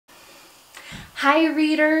Hi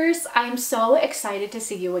readers, I'm so excited to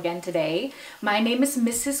see you again today. My name is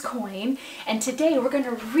Mrs. Coyne, and today we're going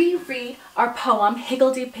to reread our poem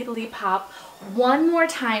Higglety Pigglety Pop one more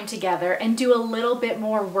time together and do a little bit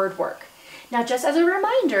more word work. Now just as a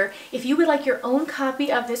reminder, if you would like your own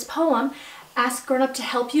copy of this poem, ask a grown-up to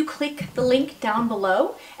help you. Click the link down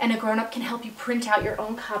below and a grown-up can help you print out your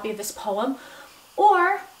own copy of this poem,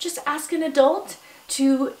 or just ask an adult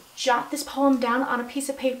to jot this poem down on a piece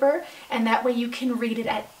of paper, and that way you can read it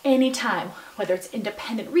at any time, whether it's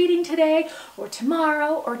independent reading today or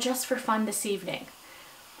tomorrow or just for fun this evening.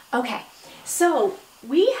 Okay, so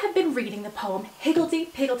we have been reading the poem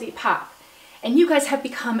Higglety Pigglety Pop, and you guys have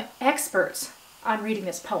become experts on reading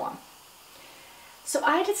this poem. So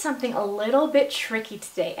I did something a little bit tricky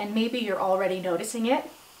today, and maybe you're already noticing it.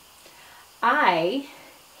 I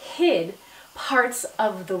hid parts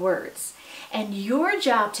of the words. And your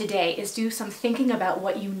job today is do some thinking about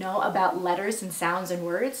what you know about letters and sounds and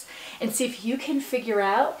words, and see if you can figure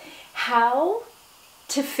out how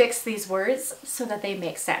to fix these words so that they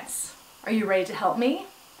make sense. Are you ready to help me?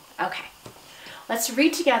 Okay, let's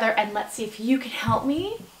read together and let's see if you can help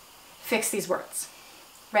me fix these words.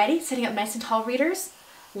 Ready? Sitting up nice and tall, readers?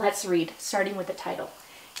 Let's read, starting with the title.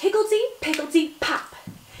 Higglety Pigglety Pop.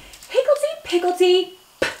 Higglety Pigglety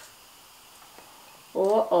Pop.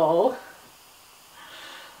 Uh-oh.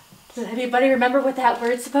 Does anybody remember what that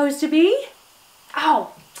word's supposed to be?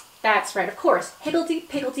 Oh, that's right, of course. Higglety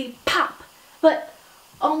Pigglety Pop. But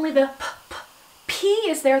only the P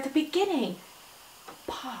is there at the beginning.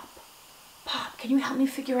 Pop. Pop. Can you help me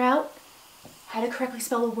figure out how to correctly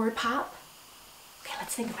spell the word pop? Okay,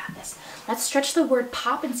 let's think about this. Let's stretch the word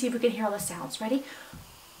pop and see if we can hear all the sounds. Ready?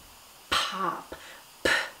 Pop.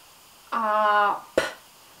 P. Ah. P.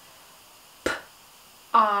 P.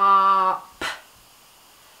 Ah.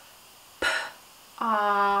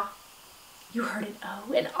 You heard an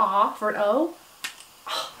O, an ah for an O?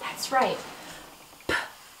 Oh, that's right. P,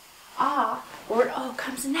 ah, or an O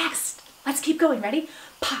comes next. Let's keep going, ready?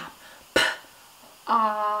 Pop, p,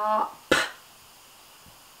 ah, p,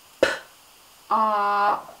 p,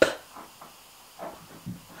 ah, p.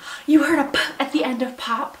 You heard a P at the end of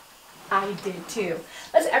pop? I did too.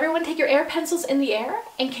 Let's everyone take your air pencils in the air,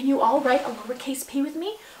 and can you all write a lowercase p with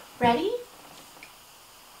me? Ready?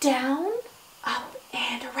 Down, up,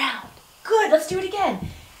 and around. Good, let's do it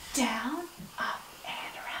again. Down, up,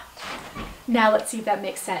 and around. Now let's see if that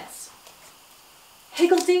makes sense.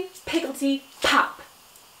 Higglety Pigglety Pop.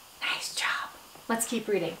 Nice job. Let's keep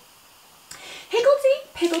reading. Higglety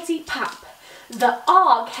Pigglety Pop. The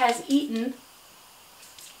og has eaten...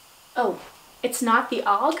 Oh, it's not the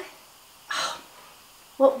og? Oh,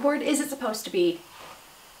 what word is it supposed to be?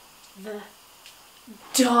 The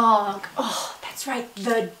dog. Oh, that's right,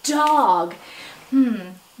 the dog.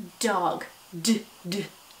 Dog.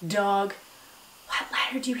 Dog. What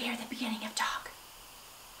letter do you hear at the beginning of dog?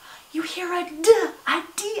 You hear a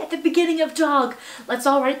D at the beginning of dog. Let's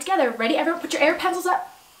all write it together. Ready? Everyone put your air pencils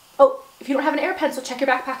up. Oh, if you don't have an air pencil, check your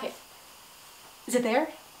back pocket. Is it there?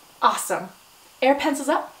 Awesome. Air pencils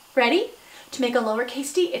up. Ready? To make a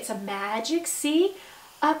lowercase d, it's a magic C,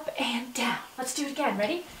 up and down. Let's do it again.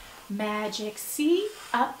 Ready? Magic C,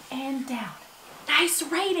 up and down. Nice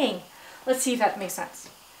writing. Let's see if that makes sense.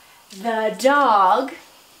 The dog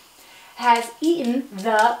has eaten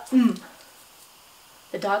the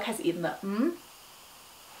The dog has eaten the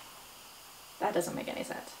That doesn't make any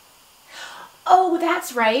sense. Oh,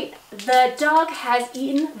 that's right. The dog has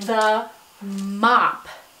eaten the mop.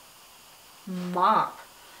 Mop.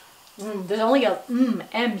 There's only a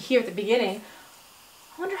M here at the beginning.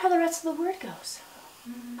 I wonder how the rest of the word goes.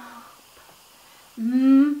 Mop.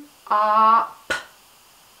 P.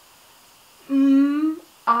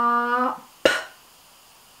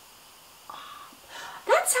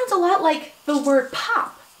 That sounds a lot like the word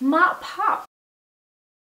pop. Mop pop.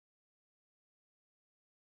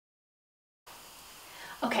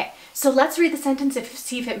 Okay, so let's read the sentence and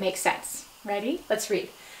see if it makes sense. Ready? Let's read.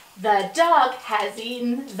 The dog has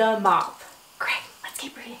eaten the mop. Great, let's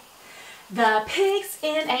keep reading. The pig's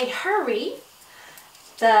in a hurry.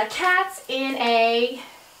 The cat's in a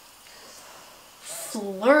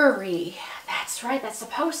flurry. That's right, that's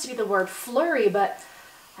supposed to be the word flurry, but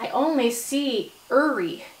I only see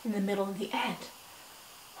 "urry" in the middle and the end.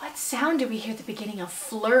 What sound do we hear at the beginning of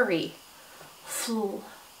flurry?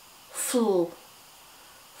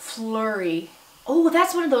 Flurry. Oh,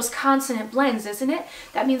 that's one of those consonant blends, isn't it?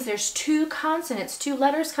 That means there's two consonants, two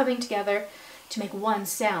letters coming together to make one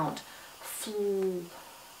sound. Fl.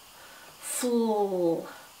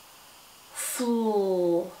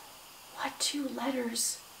 What two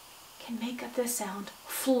letters can make up the sound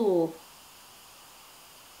fool?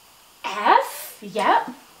 Yep.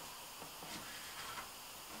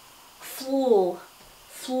 Fool,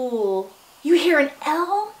 fool. You hear an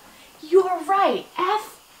L? You're right.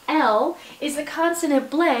 F-L is a consonant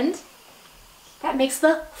blend that makes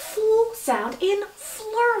the fool sound in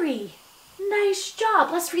flurry. Nice job.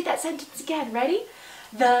 Let's read that sentence again. Ready?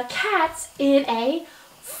 The cat's in a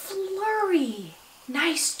flurry.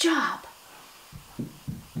 Nice job.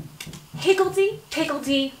 Higglety,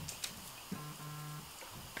 pigglety.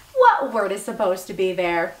 What word is supposed to be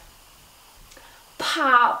there?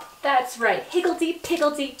 Pop. That's right. Higglety,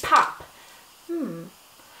 pigglety, pop.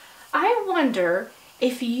 I wonder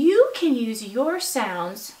if you can use your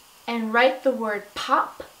sounds and write the word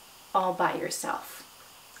pop all by yourself.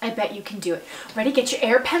 I bet you can do it. Ready? Get your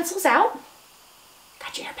air pencils out.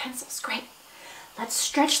 Got your air pencils. Great. Let's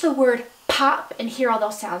stretch the word pop and hear all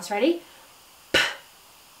those sounds. Ready? P,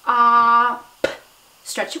 ah, p.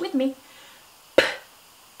 Stretch it with me. P,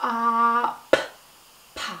 ah, p.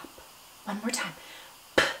 Pop. One more time.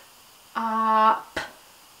 P, ah, p.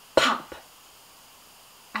 Pop.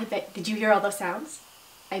 I bet, did you hear all those sounds?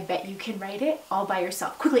 I bet you can write it all by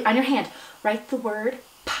yourself. Quickly, on your hand, write the word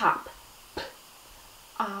pop. P,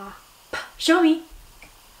 ah, p. Show me.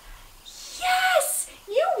 Yes!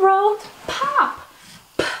 You wrote pop.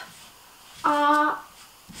 P, ah,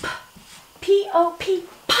 p. P-O-P,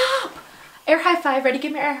 pop. Air high five. Ready?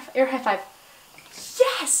 Give me air high five.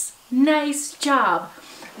 Yes! Nice job.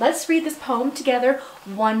 Let's read this poem together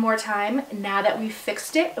one more time now that we've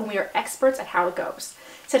fixed it and we are experts at how it goes.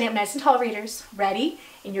 Sitting up nice and tall, readers. Ready?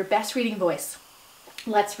 In your best reading voice.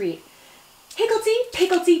 Let's read. Higglety,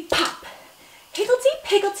 pigglety, pop. Higglety,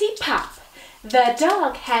 pigglety, pop. The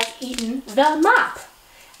dog has eaten the mop.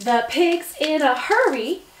 The pig's in a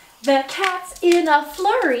hurry. The cat's in a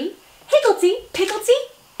flurry. Higglety, pigglety,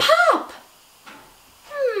 pop.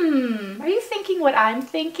 Are you thinking what I'm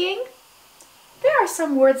thinking? There are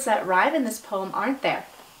some words that rhyme in this poem, aren't there?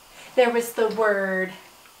 There was the word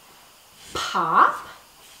pop.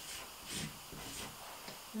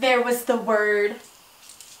 There was the word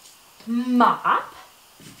mop.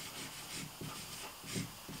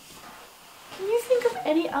 Can you think of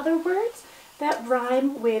any other words that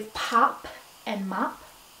rhyme with pop and mop?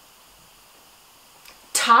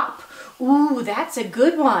 Top. Ooh, that's a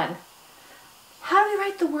good one. How do we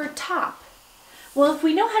write the word top? Well, if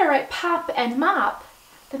we know how to write pop and mop,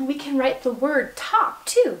 then we can write the word top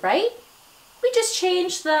too, right? We just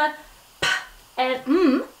change the p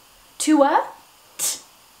and to a t,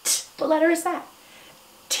 t. What letter is that?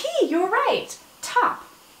 T, you're right. Top.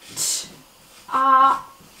 T,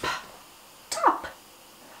 p. Top.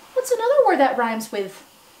 What's another word that rhymes with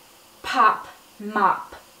pop,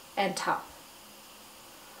 mop, and top?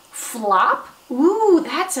 Flop. Ooh,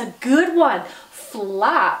 that's a good one.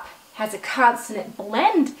 Flop has a consonant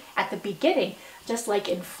blend at the beginning, just like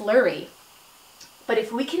in flurry. But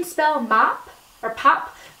if we can spell mop, or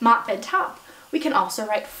pop, mop, and top, we can also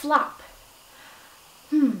write flop.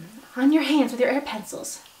 On your hands with your air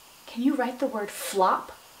pencils, can you write the word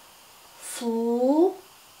flop? Flop.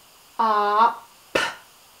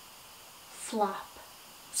 Flop.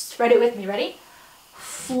 Just write it with me, ready?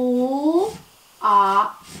 Flop.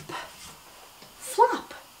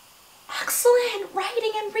 Flop. Excellent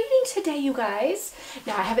writing and reading today, you guys.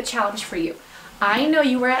 Now I have a challenge for you. I know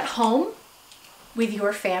you were at home with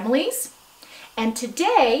your families, and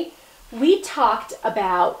today we talked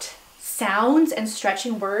about sounds and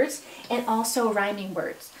stretching words and also rhyming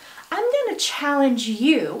words. I'm going to challenge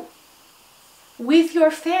you with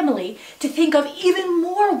your family to think of even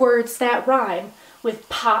more words that rhyme with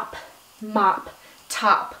pop, mop,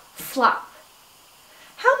 top, flop.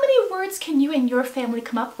 How many words can you and your family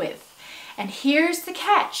come up with? And here's the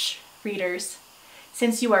catch, readers.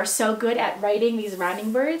 Since you are so good at writing these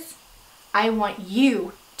rhyming words, I want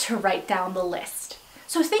you to write down the list.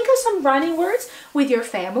 So think of some rhyming words with your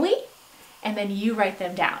family, and then you write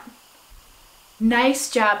them down. Nice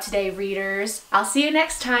job today, readers. I'll see you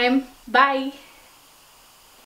next time. Bye.